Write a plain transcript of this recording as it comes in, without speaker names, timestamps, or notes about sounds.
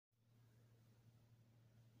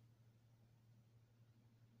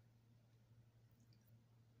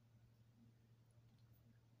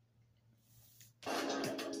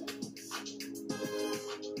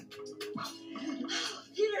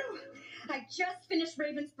just finished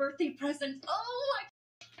Raven's birthday present. Oh,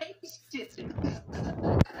 I taste it.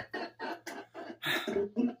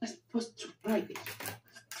 What am I supposed to write?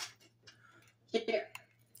 Here.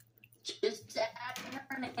 Just add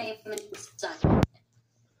her name inside.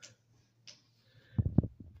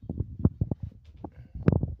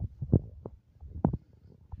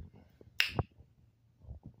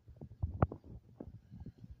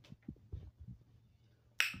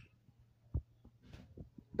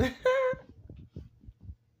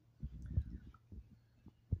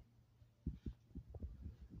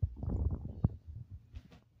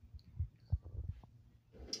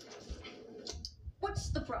 What's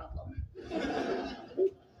the problem?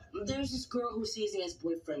 There's this girl who sees me as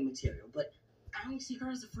boyfriend material, but I only see her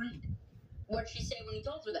as a friend. What'd she say when you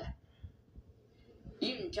told her that?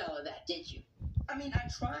 You didn't tell her that, did you? I mean, I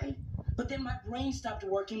tried, but then my brain stopped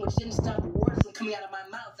working, which didn't stop the words from coming out of my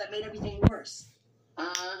mouth. That made everything worse.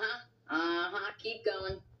 Keep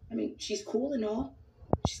going. I mean, she's cool and all.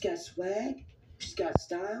 She's got swag. She's got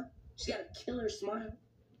style. She's got a killer smile.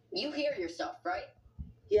 You hear yourself, right?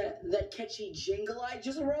 Yeah, that catchy jingle I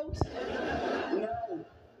just wrote? No.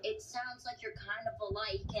 It sounds like you're kind of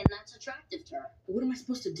alike, and that's attractive to her. What am I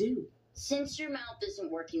supposed to do? Since your mouth isn't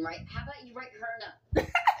working right, how about you write her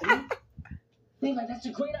a note? Levi, that's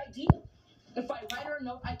a great idea. If I write her a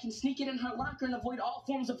note, I can sneak it in her locker and avoid all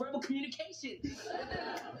forms of verbal communication.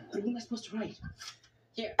 But what am I supposed to write?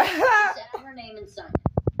 Here, just add her name and sign it.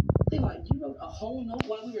 Levi, you wrote a whole note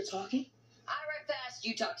while we were talking? I write fast,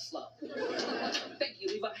 you talk slow. Thank you,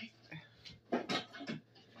 Levi.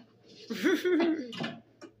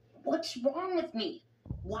 What's wrong with me?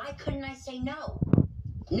 Why couldn't I say no?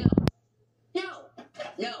 No. No.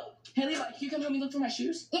 No. Hey, Levi, can you come help me look for my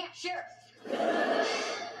shoes? Yeah, sure.